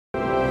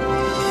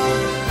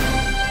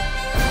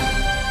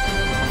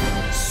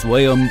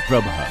Swayam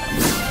Prabha.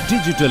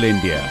 Digital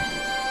India.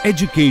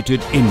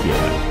 Educated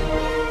India.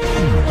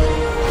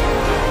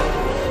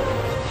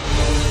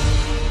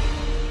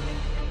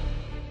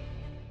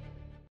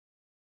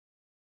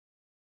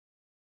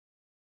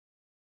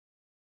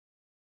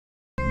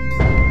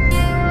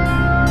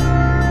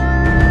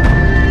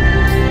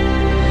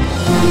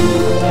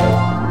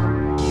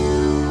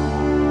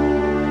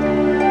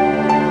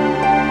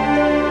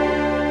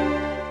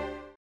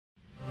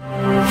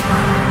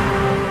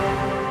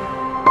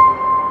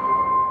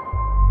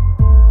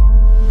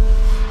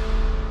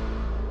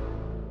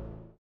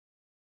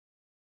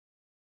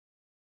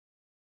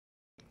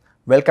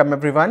 Welcome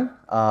everyone.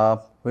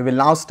 We will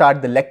now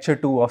start the lecture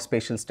 2 of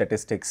spatial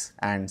statistics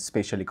and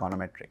spatial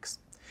econometrics.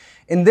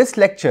 In this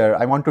lecture,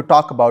 I want to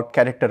talk about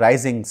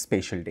characterizing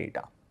spatial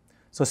data.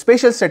 So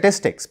spatial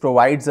statistics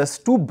provides us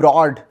two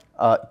broad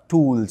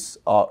tools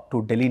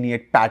to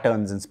delineate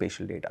patterns in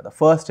spatial data. The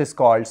first is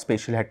called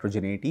spatial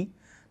heterogeneity.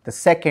 The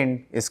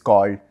second is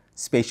called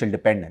spatial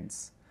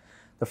dependence.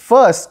 The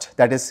first,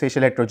 that is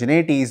spatial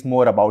heterogeneity, is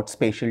more about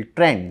spatial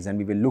trends, and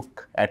we will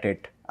look at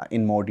it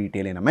in more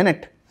detail in a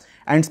minute.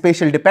 And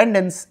spatial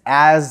dependence,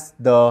 as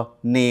the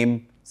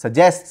name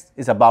suggests,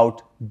 is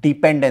about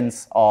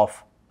dependence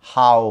of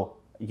how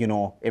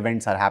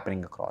events are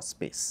happening across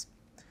space.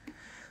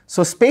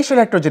 So spatial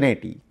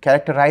heterogeneity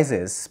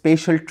characterizes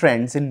spatial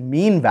trends in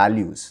mean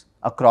values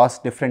across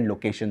different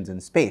locations in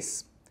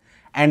space.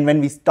 And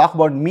when we talk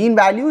about mean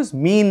values,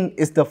 mean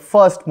is the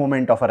first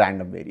moment of a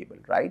random variable,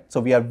 right? So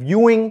we are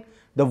viewing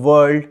the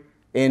world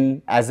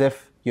in as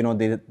if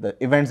the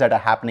events that are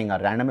happening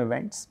are random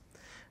events.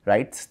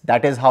 Right?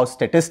 That is how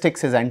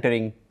statistics is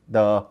entering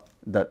the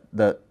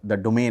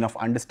domain of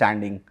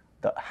understanding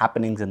the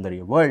happenings in the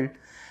real world.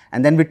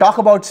 And then we talk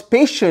about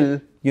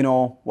spatial,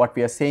 what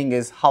we are saying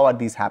is how are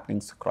these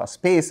happenings across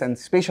space, and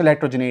spatial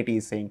heterogeneity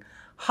is saying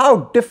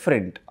how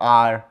different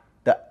are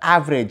the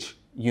average,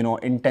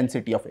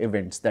 intensity of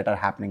events that are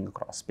happening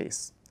across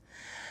space.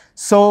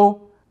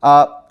 So,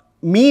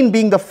 mean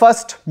being the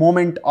first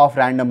moment of a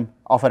random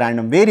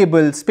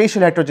variable,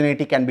 spatial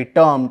heterogeneity can be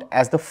termed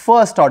as the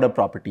first order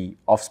property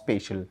of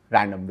spatial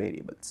random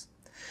variables.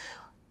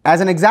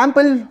 As an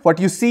example, what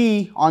you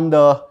see on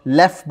the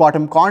left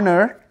bottom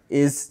corner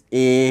is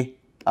a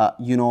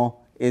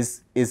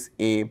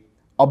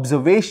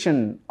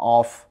observation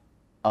of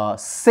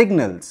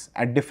signals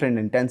at different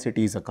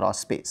intensities across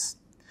space.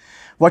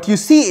 What you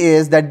see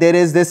is that there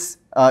is this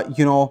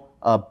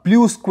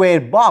blue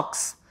square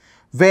box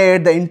where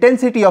the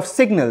intensity of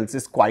signals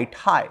is quite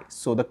high.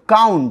 So the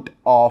count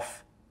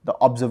of the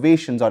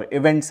observations or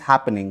events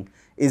happening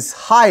is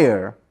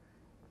higher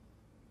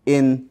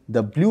in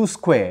the blue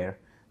square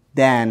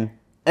than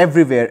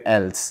everywhere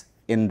else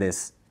in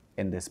this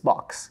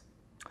box.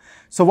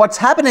 So what's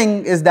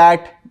happening is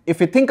that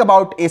if you think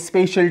about a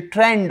spatial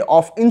trend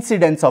of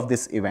incidence of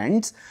these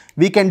events,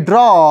 we can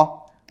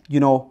draw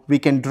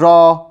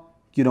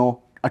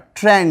a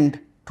trend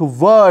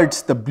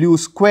towards the blue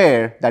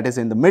square that is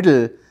in the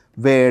middle,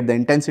 where the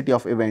intensity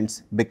of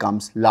events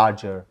becomes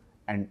larger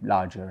and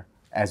larger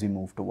as we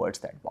move towards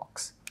that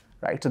box,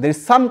 right? So there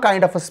is some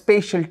kind of a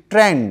spatial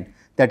trend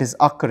that is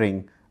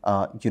occurring,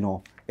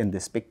 in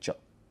this picture.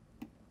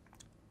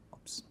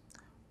 Oops.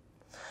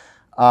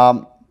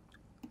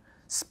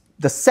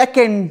 The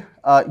second,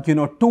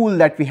 tool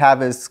that we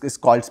have is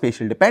called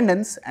spatial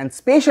dependence, and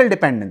spatial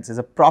dependence is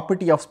a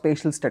property of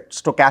spatial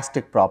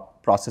stochastic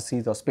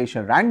processes or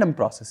spatial random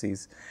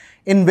processes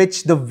in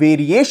which the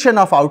variation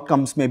of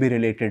outcomes may be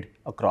related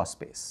across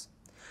space.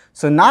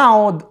 So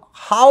now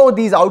how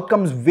these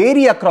outcomes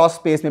vary across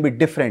space may be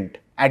different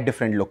at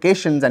different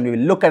locations, and we will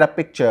look at a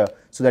picture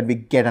so that we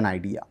get an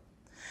idea.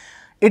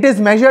 It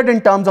is measured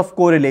in terms of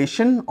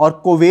correlation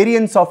or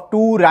covariance of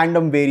two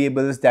random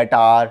variables that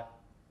are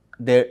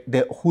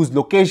whose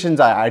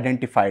locations are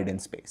identified in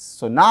space.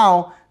 So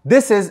now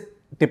this is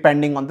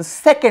depending on the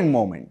second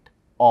moment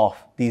of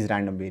these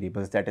random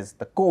variables, that is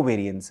the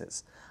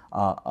covariances,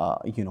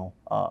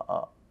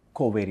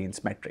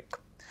 covariance metric.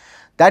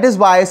 That is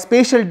why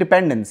spatial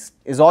dependence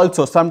is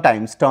also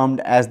sometimes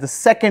termed as the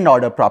second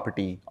order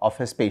property of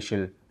a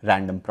spatial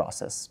random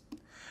process.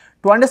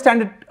 To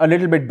understand it a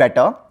little bit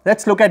better,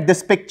 let's look at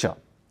this picture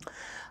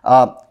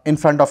in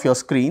front of your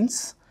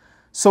screens.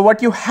 So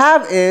what you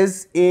have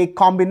is a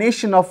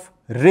combination of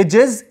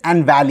ridges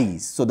and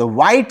valleys. So the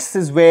whites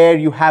is where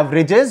you have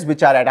ridges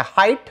which are at a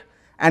height,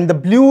 and the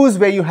blues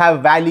where you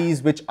have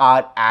valleys which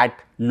are at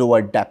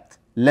lower depth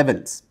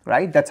levels,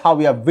 right? That's how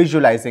we are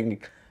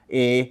visualizing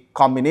a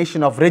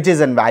combination of ridges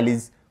and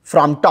valleys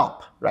from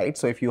top, right?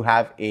 So if you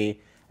have a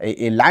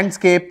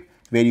landscape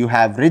where you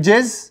have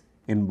ridges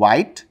in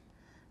white,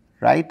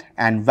 right,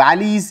 and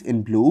valleys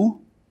in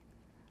blue,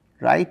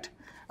 right,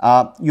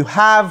 you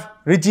have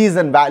ridges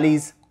and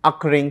valleys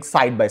occurring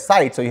side by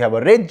side. So you have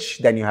a ridge,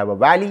 then you have a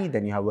valley,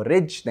 then you have a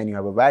ridge, then you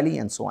have a valley,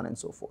 and so on and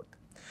so forth.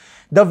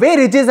 The way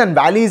ridges and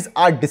valleys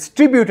are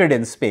distributed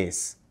in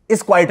space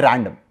is quite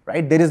random,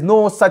 right? There is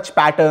no such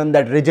pattern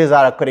that ridges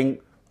are occurring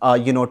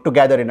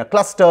together in a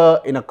cluster,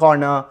 in a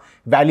corner,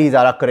 valleys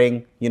are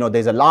occurring,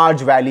 there's a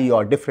large valley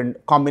or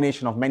different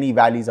combination of many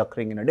valleys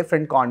occurring in a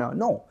different corner.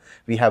 No,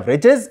 we have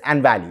ridges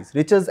and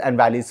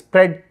valleys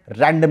spread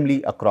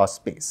randomly across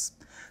space.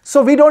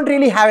 So we don't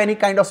really have any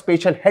kind of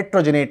spatial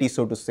heterogeneity,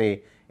 so to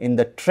say, in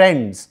the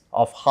trends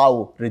of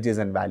how ridges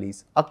and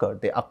valleys occur.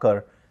 They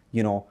occur,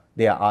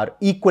 they are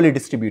equally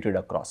distributed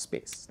across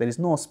space. There is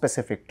no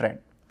specific trend.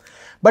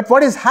 But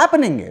what is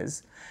happening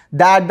is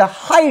that the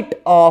height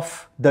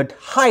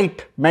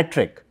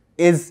metric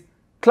is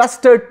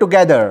clustered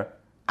together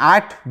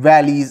at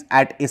valleys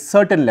at a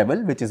certain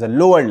level, which is a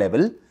lower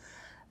level.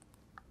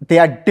 They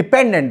are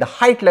dependent, the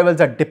height levels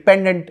are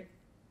dependent,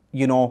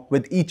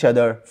 with each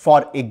other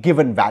for a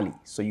given valley.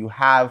 So you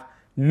have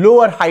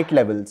lower height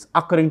levels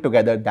occurring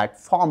together that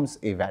forms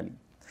a valley.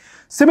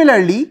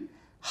 Similarly,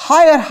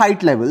 higher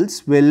height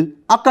levels will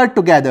occur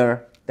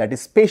together, that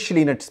is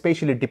in a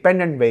spatially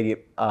dependent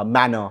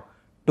manner,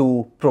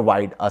 to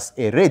provide us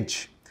a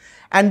ridge.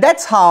 And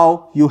that's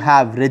how you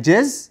have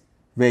ridges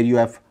where you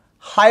have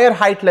higher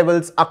height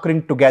levels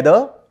occurring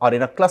together or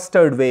in a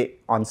clustered way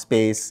on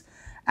space,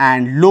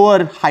 and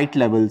lower height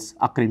levels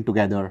occurring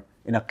together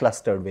in a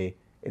clustered way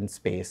in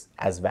space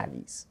as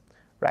valleys,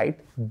 right?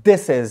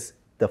 This is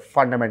the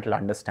fundamental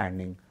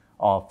understanding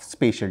of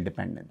spatial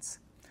dependence,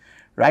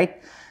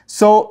 right?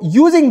 So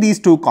using these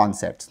two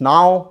concepts,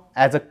 now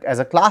as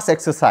a class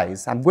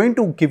exercise, I'm going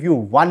to give you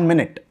 1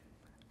 minute,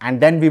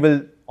 and then we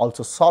will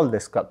also solve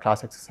this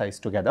class exercise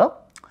together.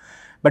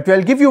 But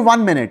we'll give you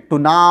 1 minute to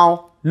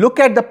now look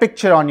at the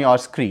picture on your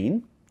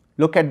screen,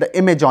 look at the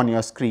image on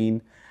your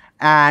screen,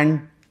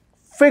 and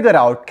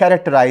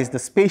characterize the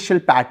spatial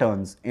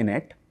patterns in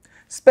it,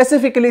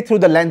 specifically through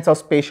the lens of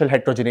spatial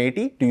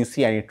heterogeneity. Do you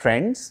see any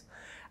trends?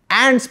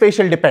 And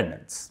spatial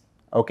dependence.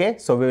 Okay,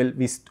 so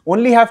we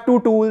only have two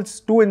tools,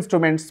 two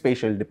instruments: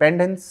 spatial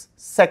dependence,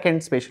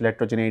 second, spatial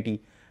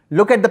heterogeneity.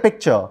 Look at the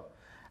picture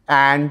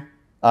and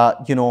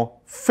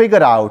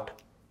figure out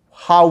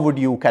how would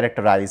you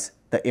characterize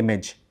the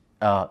image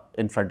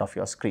in front of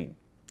your screen.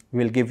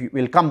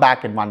 We'll come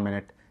back in 1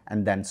 minute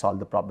and then solve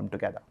the problem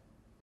together.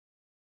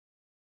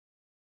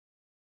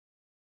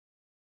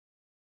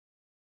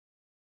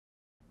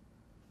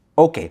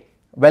 Okay,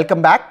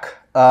 welcome back.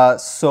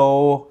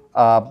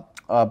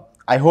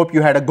 I hope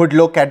you had a good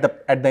look at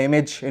the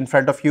image in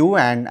front of you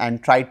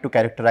and tried to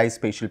characterize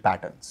spatial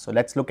patterns. So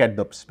let's look at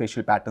the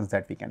spatial patterns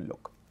that we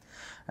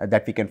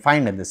can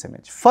find in this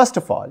image. First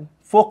of all,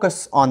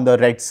 focus on the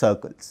red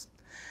circles.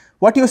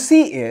 What you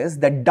see is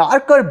that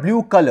darker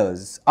blue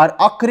colors are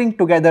occurring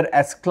together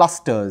as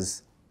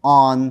clusters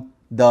on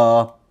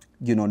the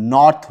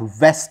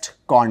northwest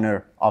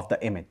corner of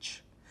the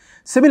image.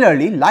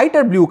 Similarly,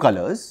 lighter blue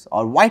colors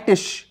or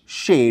whitish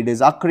shade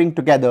is occurring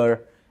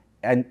together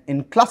and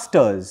in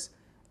clusters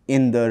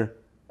in the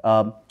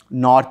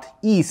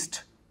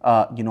northeast,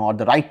 or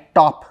the right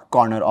top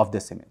corner of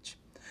this image.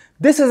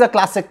 This is a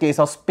classic case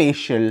of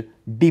spatial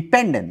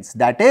dependence.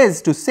 That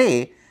is to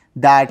say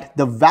that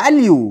the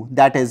value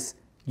that is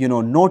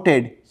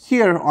noted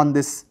here on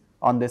this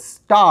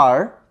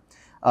star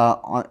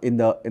in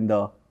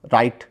the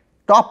right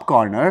top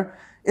corner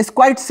is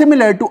quite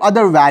similar to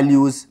other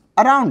values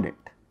around it,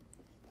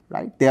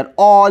 right? They are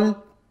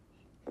all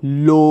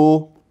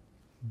low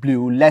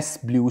blue, less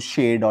blue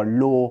shade, or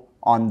low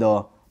on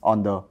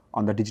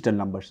the digital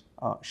numbers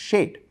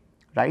shade,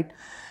 right?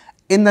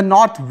 In the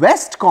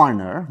northwest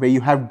corner, where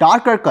you have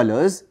darker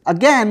colors,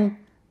 again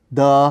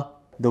the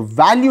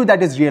value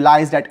that is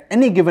realized at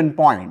any given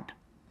point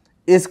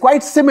is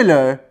quite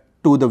similar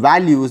to the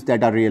values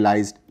that are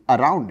realized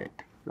around it,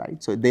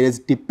 right? So there is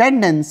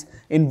dependence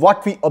in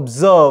what we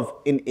observe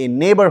in a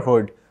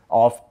neighborhood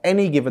of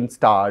any given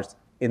stars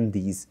in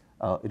these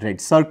red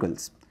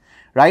circles,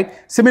 right?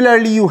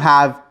 Similarly, you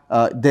have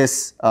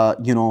this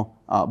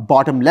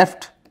bottom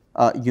left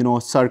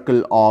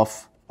circle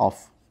of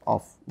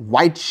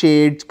white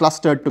shades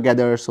clustered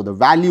together, so the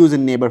values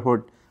in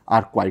neighborhood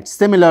are quite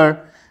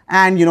similar,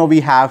 and we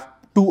have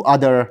two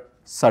other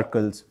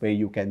circles where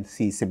you can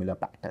see similar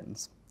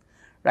patterns,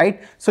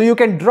 right? So you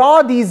can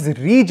draw these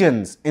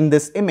regions in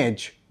this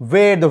image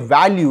where the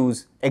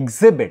values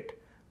exhibit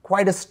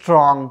quite a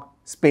strong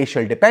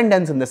spatial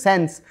dependence, in the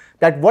sense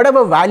that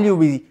whatever value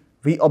we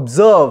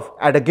observe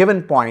at a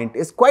given point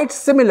is quite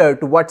similar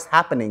to what's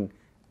happening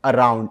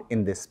around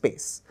in this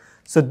space.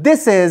 So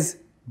this is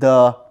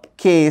the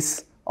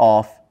case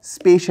of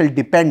spatial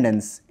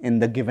dependence in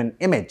the given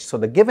image. So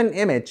the given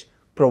image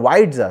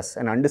provides us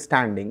an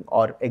understanding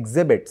or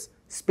exhibits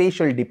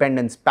spatial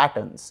dependence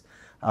patterns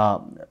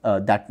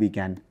that we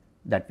can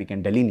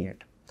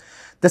delineate.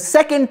 The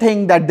second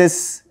thing that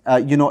this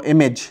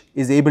image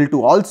is able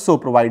to also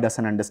provide us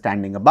an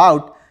understanding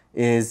about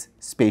is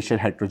spatial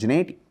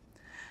heterogeneity.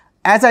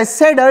 As I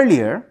said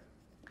earlier,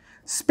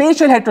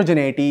 spatial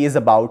heterogeneity is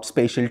about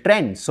spatial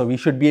trends. So we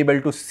should be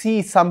able to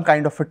see some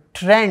kind of a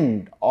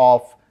trend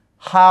of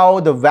how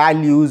the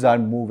values are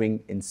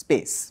moving in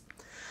space.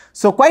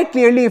 So quite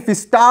clearly, if we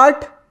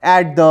start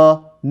at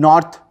the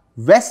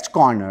northwest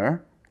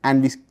corner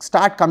and we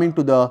start coming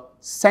to the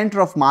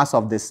center of mass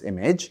of this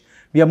image,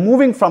 we are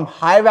moving from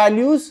high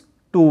values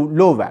to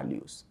low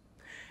values.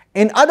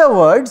 In other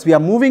words, we are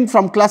moving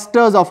from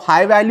clusters of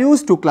high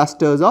values to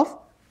clusters of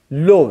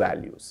low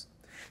values.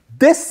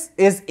 This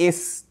is a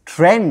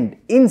trend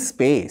in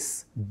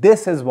space.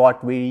 This is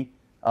what we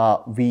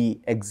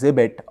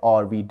exhibit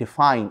or we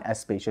define as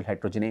spatial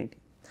heterogeneity.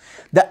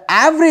 The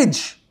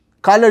average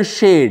color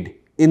shade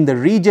in the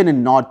region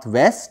in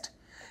northwest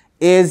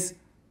is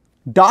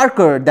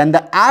darker than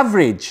the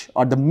average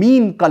or the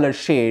mean color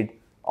shade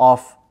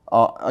of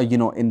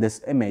in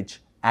this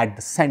image at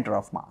the center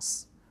of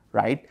mass,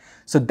 right?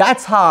 So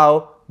that's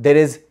how there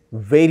is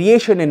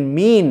variation in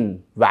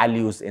mean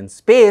values in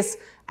space,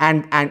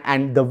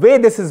 and the way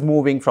this is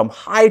moving from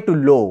high to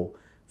low,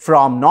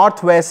 from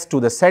northwest to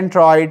the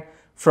centroid,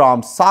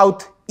 from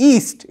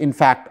southeast in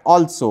fact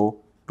also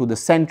to the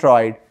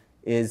centroid,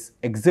 is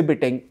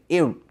exhibiting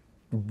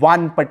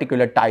one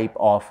particular type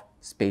of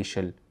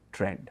spatial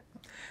trend.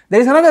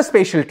 There is another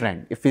spatial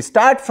trend. If we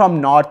start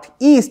from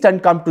northeast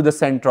and come to the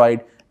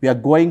centroid, we are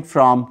going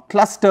from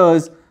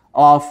clusters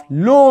of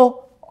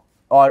low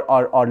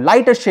or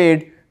lighter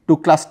shade to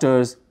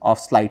clusters of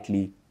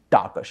slightly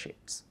darker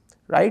shades,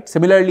 right?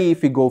 Similarly,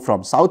 if we go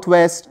from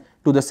southwest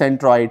to the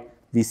centroid,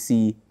 we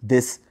see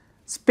this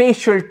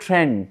spatial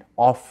trend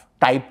of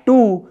type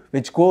 2,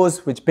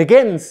 which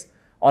begins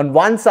on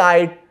one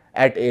side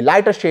at a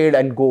lighter shade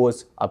and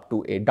goes up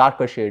to a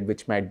darker shade,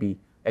 which might be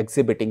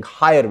exhibiting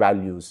higher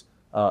values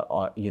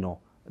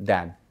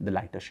than the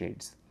lighter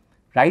shades,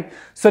 right?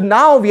 So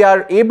now we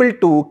are able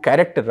to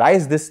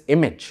characterize this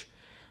image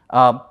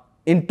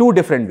in two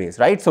different ways,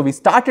 right? So we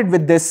started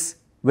with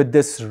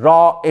this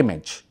raw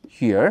image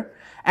here,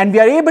 and we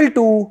are able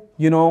to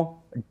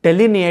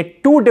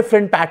delineate two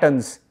different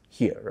patterns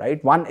here,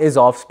 right? One is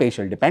of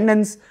spatial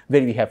dependence,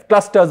 where we have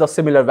clusters of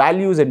similar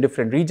values in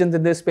different regions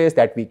in this space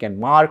that we can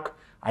mark,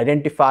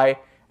 identify,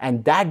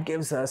 and that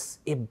gives us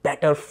a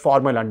better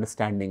formal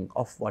understanding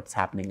of what's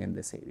happening in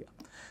this area.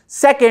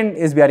 Second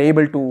is we are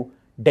able to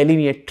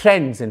delineate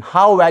trends in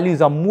how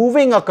values are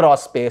moving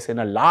across space in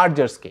a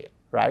larger scale,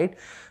 right?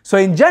 So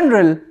in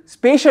general,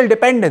 spatial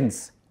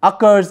dependence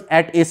occurs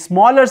at a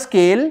smaller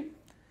scale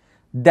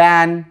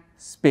than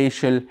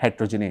spatial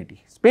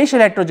heterogeneity. Spatial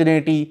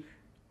heterogeneity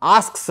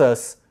asks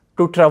us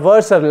to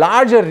traverse a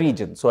larger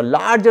region, so a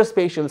larger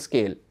spatial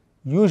scale,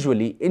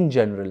 usually in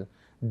general,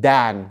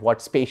 than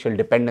what spatial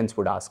dependence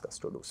would ask us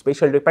to do.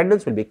 Spatial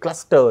dependence will be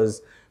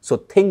clusters, so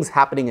things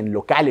happening in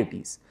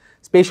localities.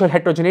 Spatial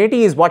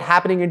heterogeneity is what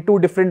happening in two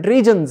different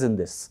regions in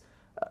this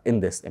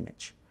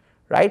image,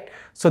 right?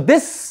 So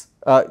this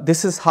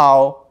is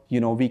how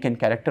we can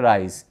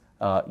characterize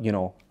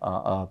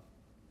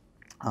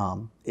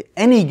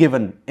any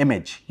given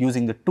image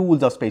using the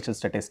tools of spatial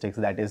statistics,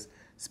 that is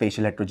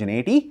spatial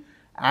heterogeneity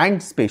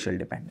and spatial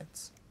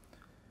dependence.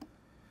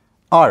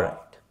 All right.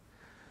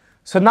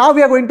 So now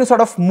we are going to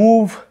sort of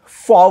move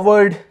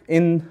forward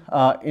in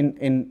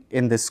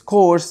this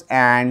course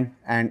and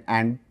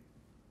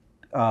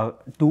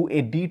do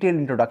a detailed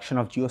introduction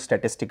of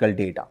geostatistical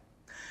data.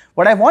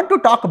 What I want to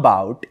talk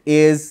about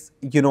is,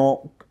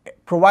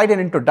 provide an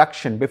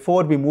introduction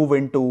before we move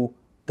into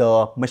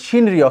the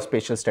machinery of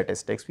spatial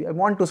statistics. I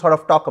want to sort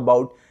of talk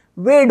about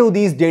where do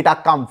these data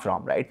come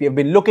from, right? We have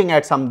been looking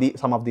at some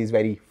of these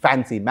very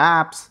fancy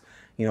maps.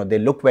 They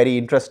look very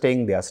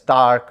interesting. They are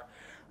stark.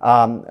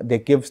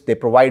 They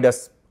provide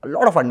us a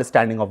lot of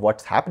understanding of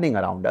what's happening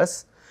around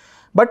us.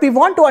 But we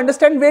want to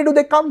understand where do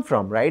they come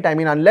from, right? I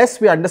mean, unless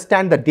we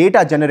understand the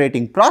data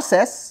generating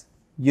process,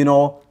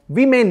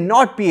 we may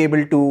not be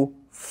able to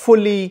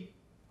fully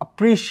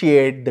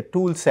appreciate the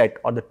tool set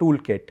or the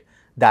toolkit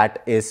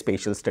that is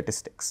spatial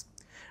statistics,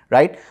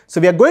 right? So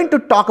we are going to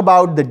talk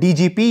about the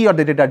DGP or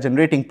the data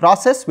generating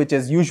process, which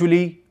is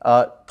usually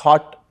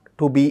thought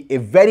to be a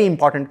very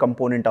important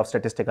component of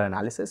statistical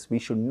analysis. We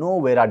should know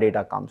where our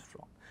data comes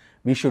from.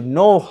 We should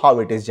know how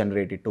it is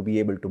generated to be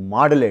able to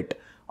model it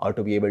or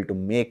to be able to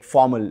make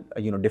formal,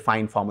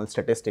 define formal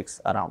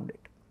statistics around it,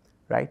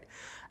 right?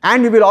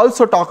 And we will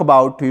also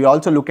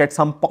look at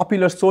some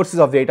popular sources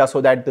of data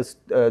so that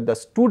the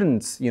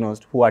students,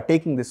 who are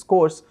taking this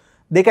course,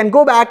 they can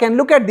go back and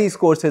look at these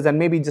courses and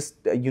maybe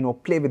just,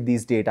 play with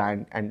these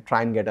data and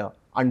try and get an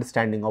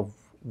understanding of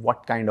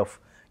what kind of,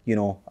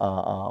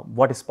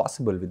 what is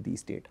possible with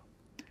these data.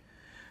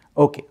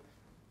 Okay,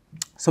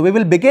 so we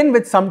will begin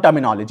with some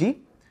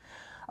terminology.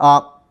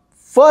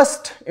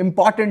 First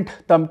important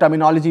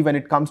terminology when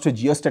it comes to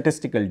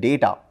geostatistical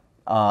data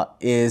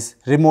is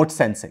remote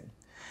sensing.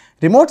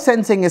 Remote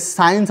sensing is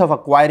science of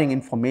acquiring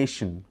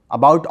information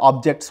about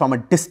objects from a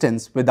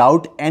distance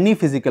without any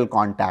physical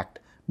contact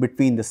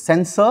between the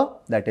sensor,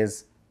 that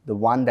is the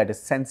one that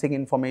is sensing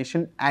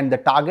information, and the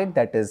target,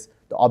 that is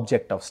the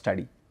object of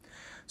study.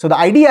 So the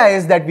idea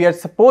is that we are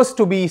supposed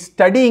to be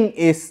studying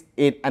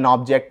an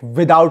object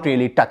without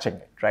really touching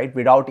it, right?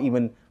 Without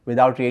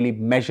really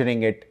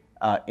measuring it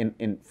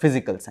in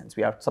physical sense.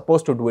 We are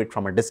supposed to do it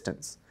from a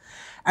distance.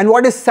 And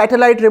what is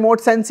satellite remote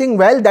sensing?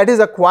 Well, that is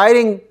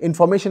acquiring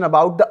information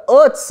about the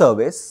Earth's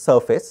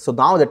surface. So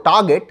now the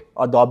target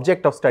or the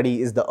object of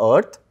study is the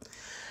Earth,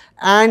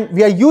 And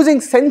we are using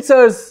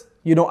sensors,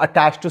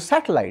 attached to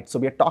satellites. So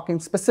we are talking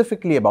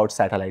specifically about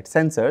satellite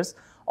sensors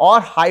or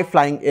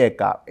high-flying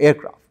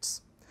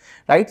aircrafts,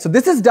 right? So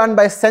this is done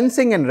by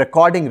sensing and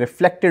recording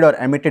reflected or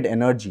emitted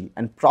energy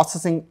and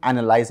processing,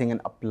 analyzing, and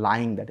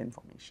applying that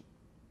information,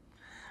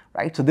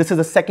 right? So this is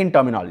the second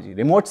terminology: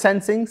 remote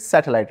sensing,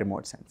 satellite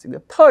remote sensing. The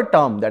third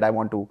term that I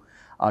want to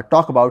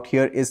talk about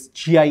here is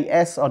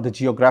GIS, or the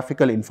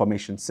Geographical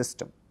Information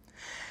System.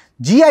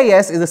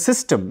 GIS is a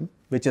system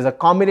which is a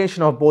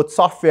combination of both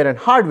software and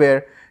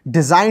hardware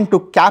designed to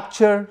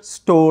capture,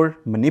 store,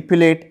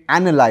 manipulate,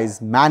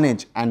 analyze,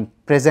 manage, and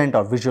present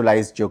or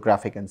visualize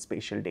geographic and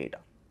spatial data.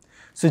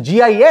 So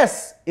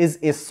GIS is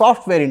a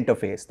software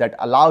interface that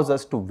allows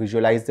us to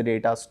visualize the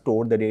data,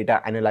 store the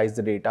data, analyze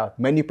the data,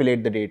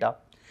 manipulate the data,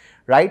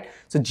 right?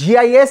 So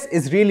GIS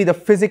is really the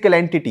physical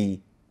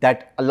entity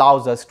that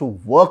allows us to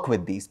work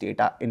with these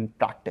data in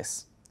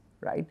practice,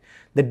 right?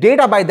 The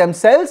data by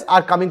themselves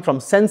are coming from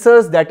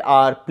sensors that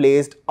are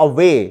placed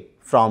away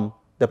from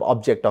the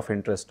object of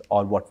interest,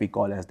 or what we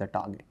call as the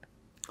target.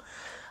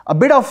 A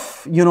bit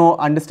of,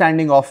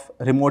 understanding of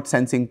remote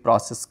sensing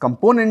process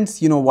components.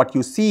 What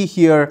you see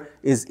here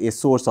is a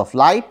source of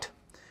light,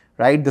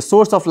 right? The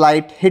source of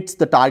light hits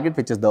the target,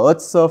 which is the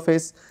Earth's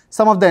surface.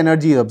 Some of the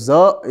energy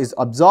is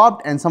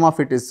absorbed and some of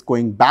it is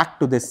going back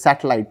to this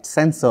satellite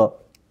sensor,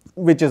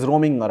 which is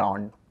roaming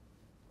around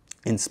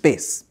in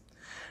space,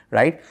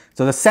 right?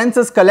 So the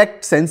sensor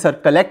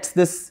collects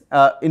this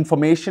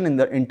information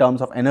in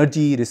terms of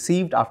energy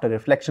received after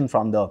reflection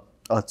from the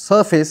Earth's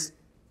surface,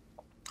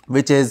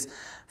 which is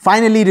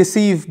finally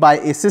received by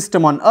a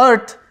system on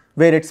Earth,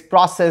 where it's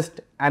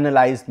processed,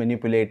 analyzed,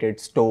 manipulated,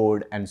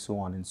 stored, and so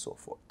on and so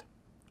forth,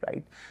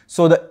 right?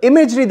 So the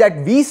imagery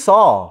that we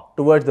saw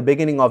towards the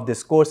beginning of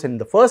this course in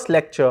the first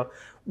lecture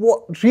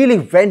really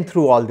went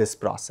through all this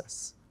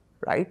process,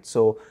 right?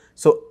 So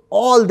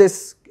all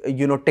this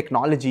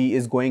technology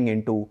is going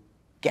into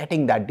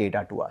getting that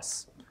data to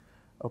us,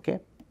 okay?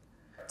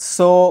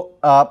 So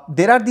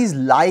there are these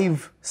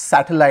live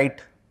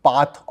satellite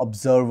path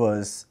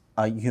observers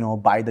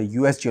by the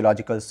US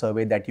Geological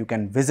Survey that you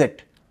can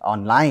visit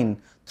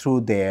online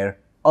through their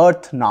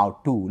Earth Now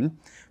tool,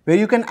 where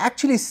you can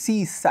actually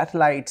see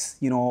satellites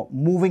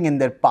moving in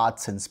their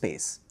paths in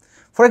space.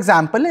 For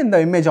example, in the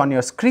image on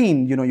your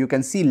screen, you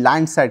can see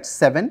Landsat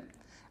 7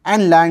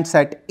 and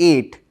Landsat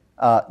 8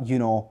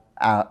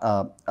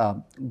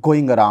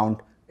 going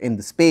around in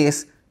the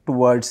space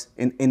towards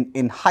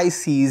in high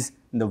seas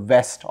in the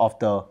west of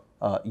the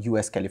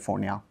US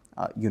California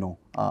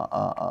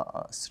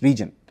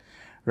region,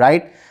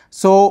 right?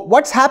 So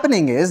what's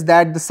happening is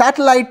that the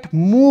satellite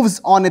moves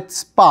on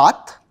its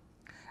path,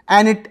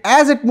 and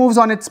as it moves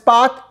on its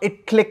path,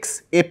 it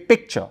clicks a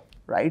picture,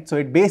 right? So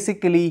it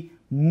basically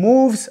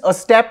moves a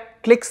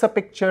step, clicks a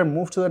picture,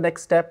 moves to the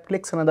next step,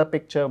 clicks another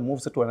picture,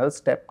 moves to another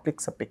step,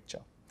 clicks a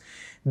picture.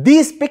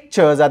 These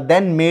pictures are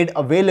then made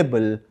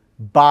available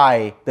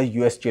by the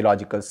US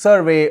Geological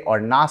Survey or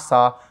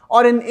NASA,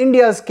 or in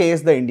India's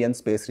case, the Indian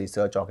Space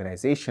Research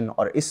Organization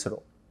or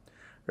ISRO,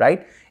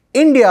 right?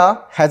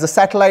 India has a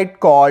satellite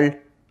called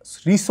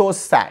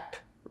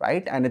ResourceSat,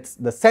 right? And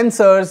the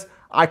sensors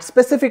are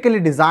specifically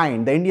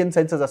designed, the Indian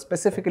sensors are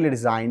specifically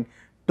designed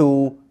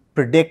to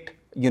predict,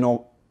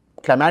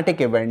 climatic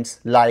events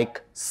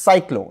like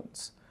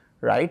cyclones,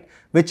 right?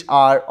 Which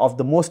are of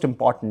the most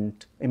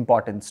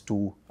importance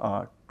to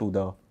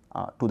the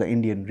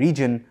Indian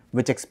region,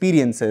 which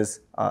experiences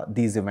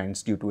these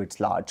events due to its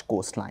large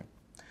coastline,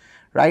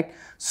 right?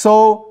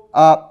 So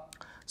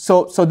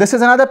this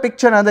is another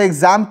picture, another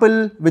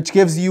example, which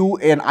gives you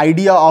an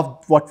idea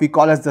of what we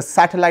call as the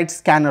satellite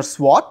scanner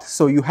swath.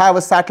 So you have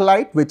a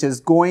satellite which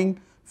is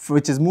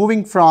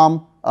moving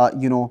from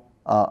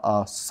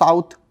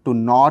south to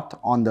north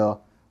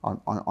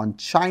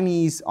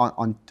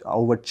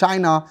over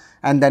China,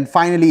 and then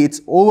finally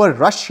it's over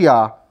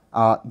Russia.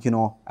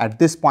 At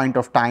this point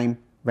of time,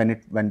 when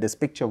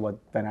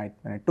I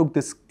took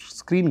this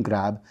screen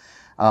grab,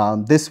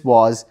 this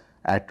was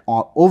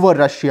over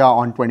Russia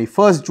on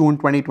 21st June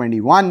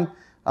 2021,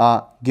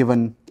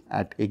 given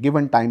at a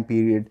given time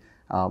period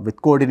with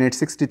coordinates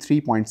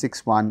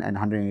 63.61 and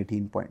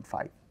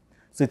 118.5.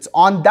 So it's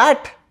on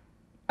that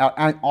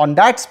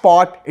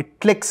spot it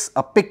clicks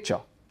a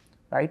picture,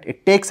 right?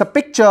 It takes a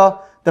picture.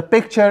 The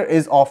picture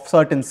is of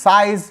certain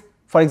size.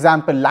 For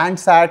example,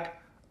 Landsat,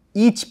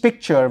 each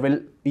picture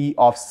will be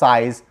of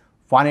size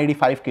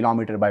 185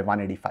 kilometer by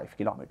 185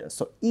 kilometers.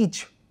 So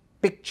each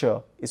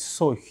picture is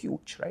so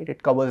huge, right?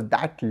 It covers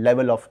that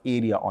level of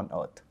area on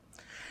Earth,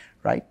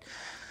 right?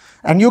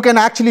 And you can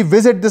actually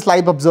visit this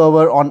live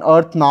observer on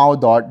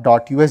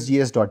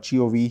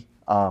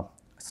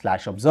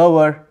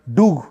earthnow.usgs.gov/observer.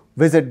 Do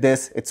visit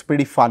this. It's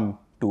pretty fun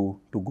to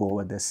go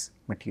over this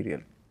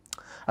material.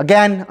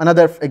 Again,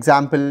 another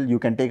example, you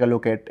can take a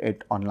look at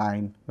it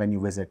online when you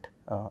visit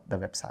the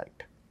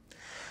website.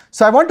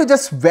 So I want to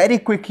just very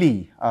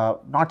quickly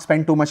not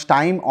spend too much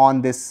time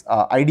on this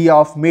idea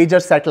of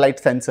major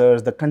satellite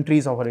sensors, the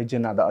countries of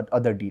origin, and the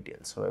other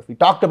details. So if we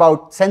talked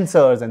about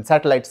sensors and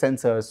satellite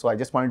sensors, so I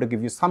just wanted to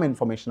give you some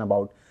information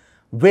about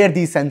where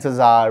these sensors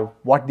are,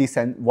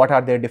 what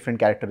are their different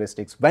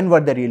characteristics, when were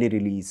they really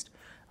released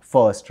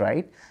first,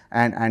 right?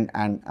 And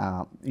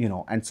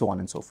so on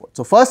and so forth.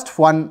 So first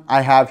one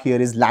I have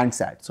here is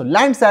Landsat. So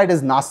Landsat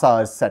is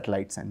NASA's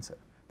satellite sensor.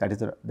 That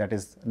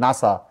is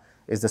NASA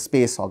is the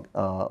space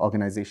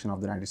organization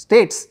of the United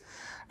States.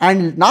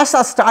 And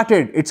NASA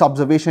started its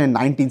observation in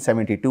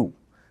 1972.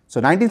 So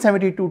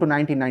 1972 to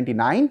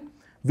 1999,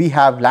 we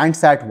have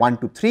Landsat 1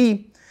 to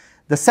 3.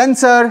 The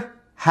sensor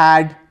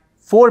had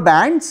four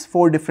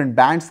different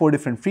bands, four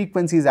different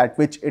frequencies at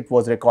which it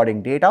was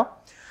recording data.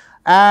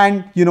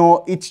 And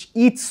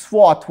each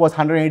swath was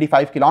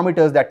 185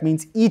 kilometers. That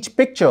means each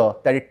picture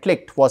that it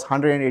clicked was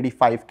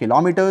 185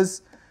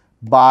 kilometers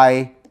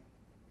by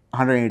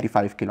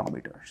 185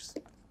 kilometers.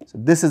 So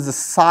this is the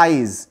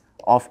size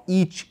of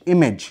each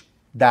image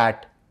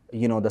that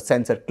the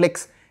sensor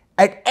clicks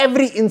at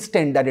every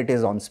instant that it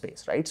is on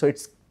space, right? So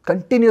it's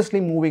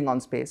continuously moving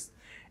on space.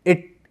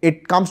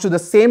 It comes to the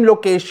same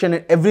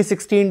location every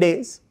 16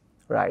 days,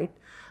 right?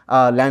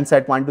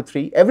 Landsat 1 to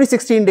 3. Every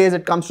 16 days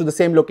it comes to the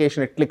same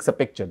location, it clicks a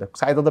picture. The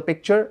size of the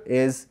picture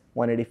is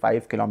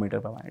 185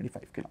 kilometers by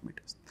 185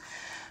 kilometers.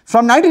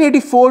 From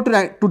 1984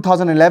 to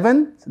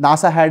 2011,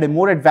 NASA had a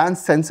more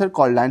advanced sensor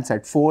called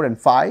Landsat 4 and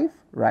 5,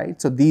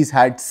 right? So these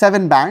had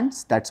 7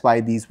 bands. That's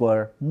why these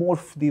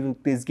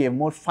gave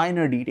more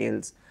finer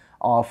details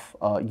of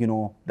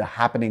the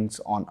happenings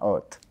on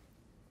Earth,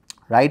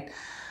 right?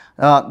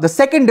 The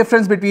second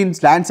difference between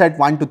Landsat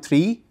 1 to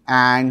 3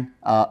 and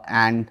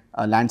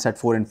Landsat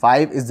 4 and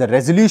 5 is the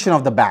resolution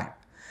of the band.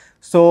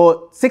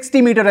 So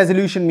 60-meter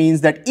resolution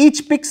means that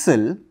each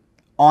pixel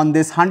on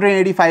this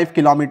 185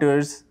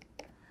 kilometers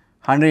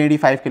by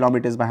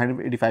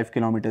 185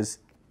 kilometers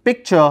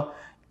picture,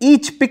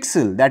 each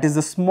pixel, that is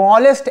the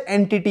smallest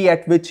entity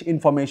at which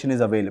information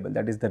is available,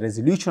 that is the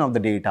resolution of the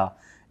data,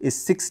 is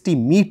 60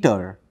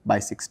 meter by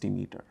 60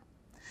 meter.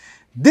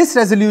 This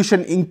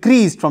resolution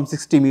increased from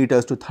 60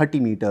 meters to 30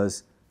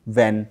 meters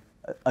when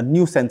a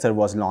new sensor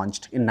was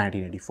launched in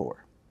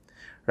 1984,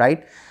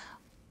 right?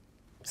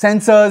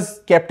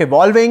 Sensors kept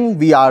evolving.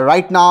 We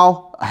right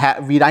now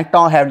have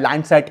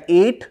Landsat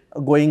 8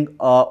 going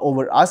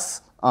over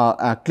us,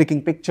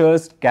 clicking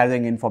pictures,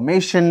 gathering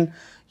information.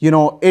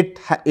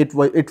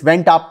 It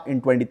went up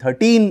in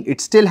 2013.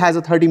 It still has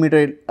a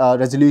 30-meter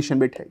resolution,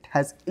 but it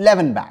has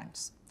 11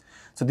 bands.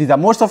 So these are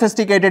more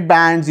sophisticated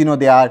bands.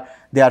 They are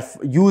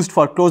used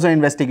for closer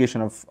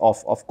investigation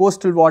of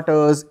coastal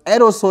waters,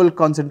 aerosol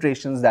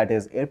concentrations, that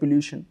is air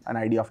pollution, an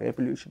idea of air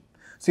pollution.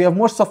 So you have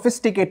more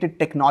sophisticated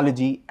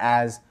technology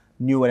as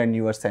newer and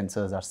newer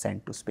sensors are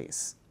sent to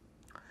space.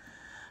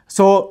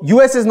 So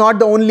US is not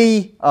the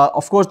only,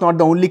 of course, not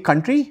the only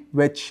country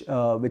which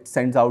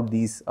sends out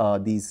these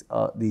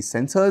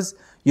sensors.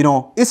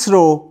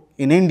 ISRO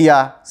in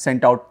India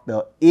sent out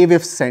the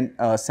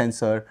AWIF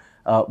sensor,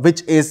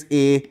 which is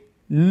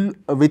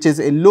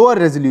a lower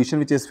resolution,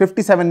 which is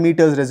 57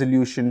 meters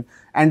resolution,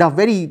 and a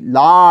very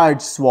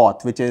large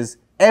swath, which is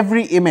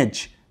every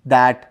image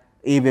that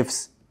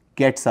AWIF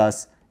gets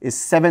us is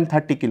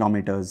 730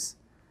 kilometers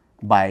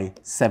by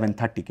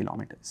 730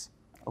 kilometers.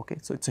 Okay,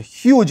 so it's a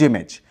huge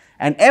image,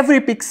 and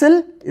every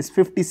pixel is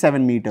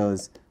 57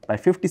 meters by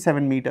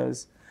 57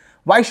 meters.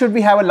 Why should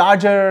we have a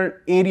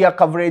larger area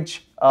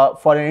coverage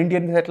for an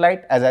Indian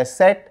satellite? As I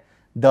said,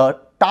 the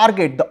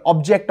target, the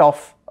object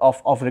of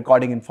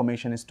recording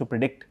information is to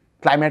predict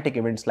climatic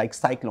events like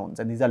cyclones,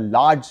 and these are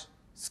large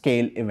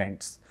scale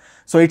events.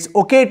 So it's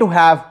okay to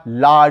have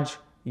large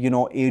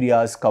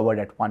areas covered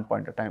at one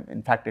point of time.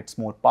 In fact, it's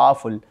more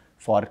powerful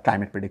for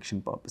climate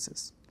prediction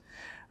purposes,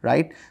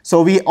 right?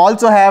 So we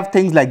also have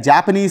things like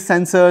Japanese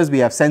sensors. We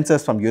have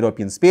sensors from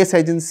European Space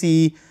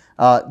Agency.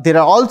 There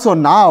are also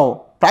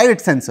now private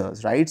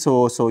sensors, right?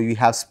 So you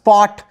have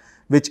SPOT,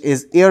 which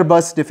is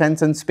Airbus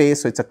Defence and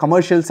Space. So it's a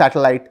commercial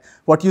satellite.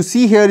 What you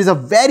see here is a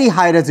very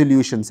high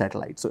resolution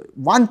satellite. So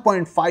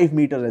 1.5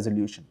 meter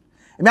resolution.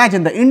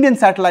 Imagine the Indian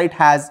satellite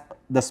has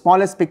the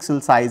smallest pixel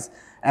size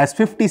as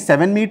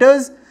 57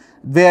 meters,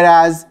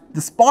 whereas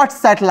the SPOT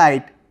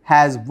satellite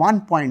has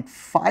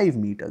 1.5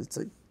 meters. It's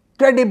an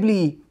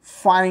incredibly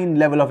fine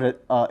level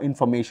of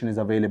information is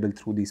available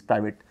through these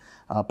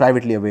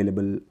privately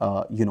available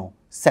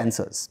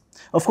sensors.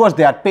 Of course,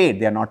 they are paid.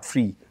 They are not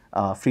freely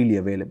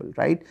available,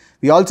 right?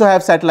 We also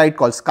have satellite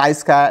called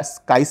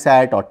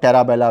SkySat or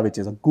Terabella, which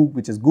is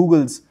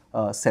Google's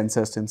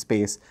sensors in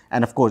space,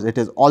 and of course, it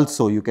is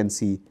also, you can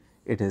see,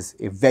 it is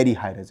a very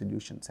high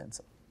resolution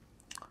sensor.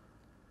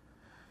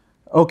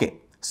 Okay,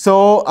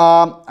 so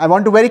I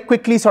want to very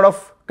quickly sort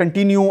of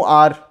continue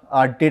our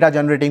data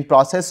generating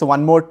process. So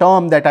one more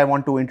term that I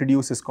want to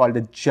introduce is called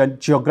the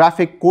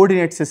geographic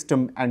coordinate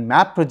system and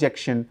map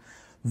projection,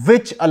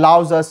 which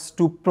allows us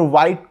to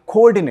provide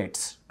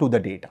coordinates to the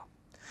data.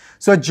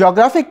 So a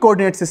geographic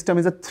coordinate system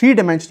is a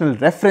three-dimensional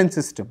reference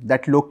system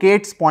that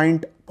locates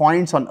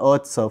points on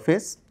Earth's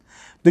surface.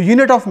 The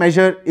unit of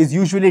measure is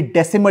usually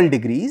decimal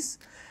degrees,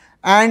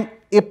 and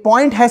a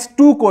point has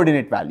two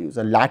coordinate values,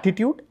 a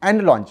latitude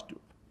and a longitude.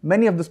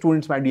 Many of the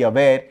students might be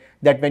aware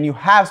that when you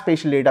have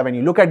spatial data, when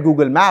you look at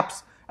Google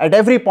Maps At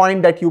every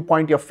point that you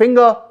point your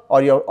finger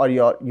or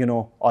your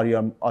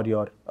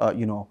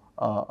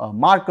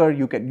marker,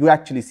 you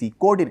actually see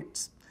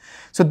coordinates.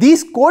 So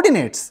these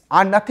coordinates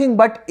are nothing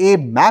but a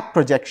map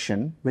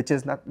projection, which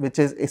is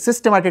a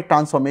systematic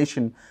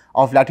transformation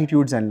of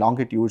latitudes and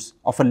longitudes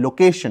of a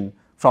location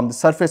from the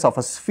surface of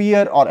a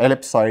sphere or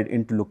ellipsoid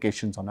into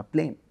locations on a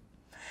plane.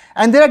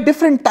 And there are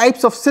different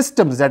types of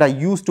systems that are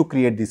used to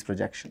create these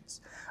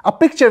projections. A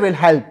picture will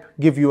help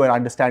give you an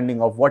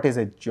understanding of what is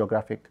a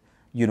geographic,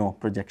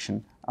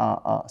 projection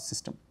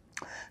system.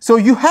 So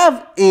you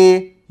have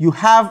a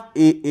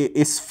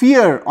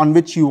sphere on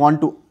which you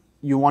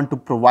want to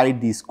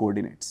provide these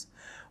coordinates.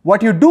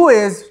 What you do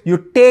is you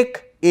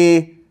take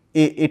a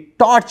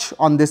torch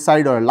on this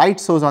side or a light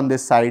source on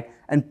this side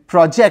and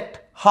project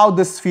how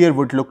the sphere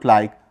would look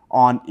like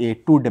on a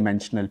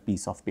two-dimensional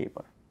piece of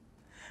paper.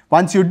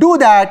 Once you do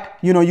that,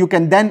 you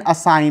can then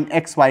assign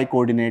x, y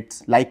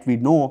coordinates like we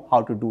know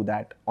how to do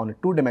that on a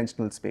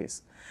two-dimensional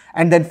space,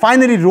 and then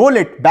finally roll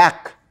it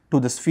back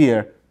to the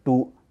sphere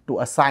to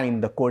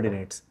assign the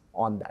coordinates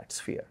on that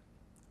sphere.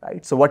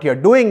 Right? So what you're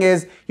doing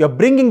is you're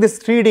bringing this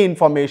 3D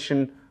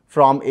information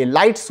from a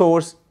light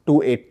source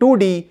to a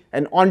 2D,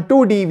 and on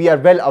 2D we are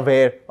well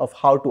aware of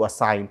how to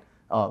assign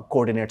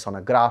coordinates on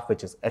a graph,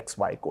 which is x,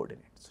 y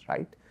coordinates,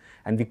 right?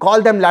 And we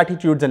call them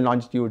latitudes and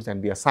longitudes,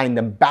 and we assign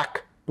them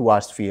back to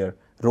our sphere,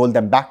 roll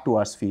them back to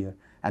our sphere,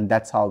 and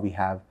that's how we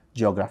have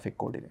geographic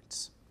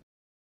coordinates.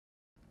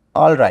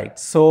 All right,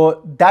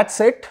 so that's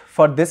it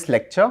for this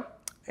lecture.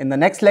 In the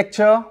next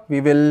lecture,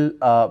 we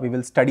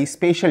will study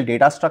spatial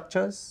data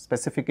structures,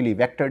 specifically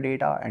vector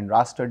data and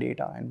raster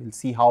data, and we'll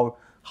see how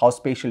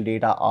spatial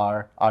data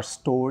are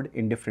stored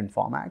in different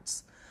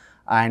formats.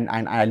 And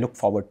I look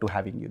forward to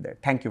having you there.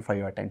 Thank you for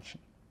your attention.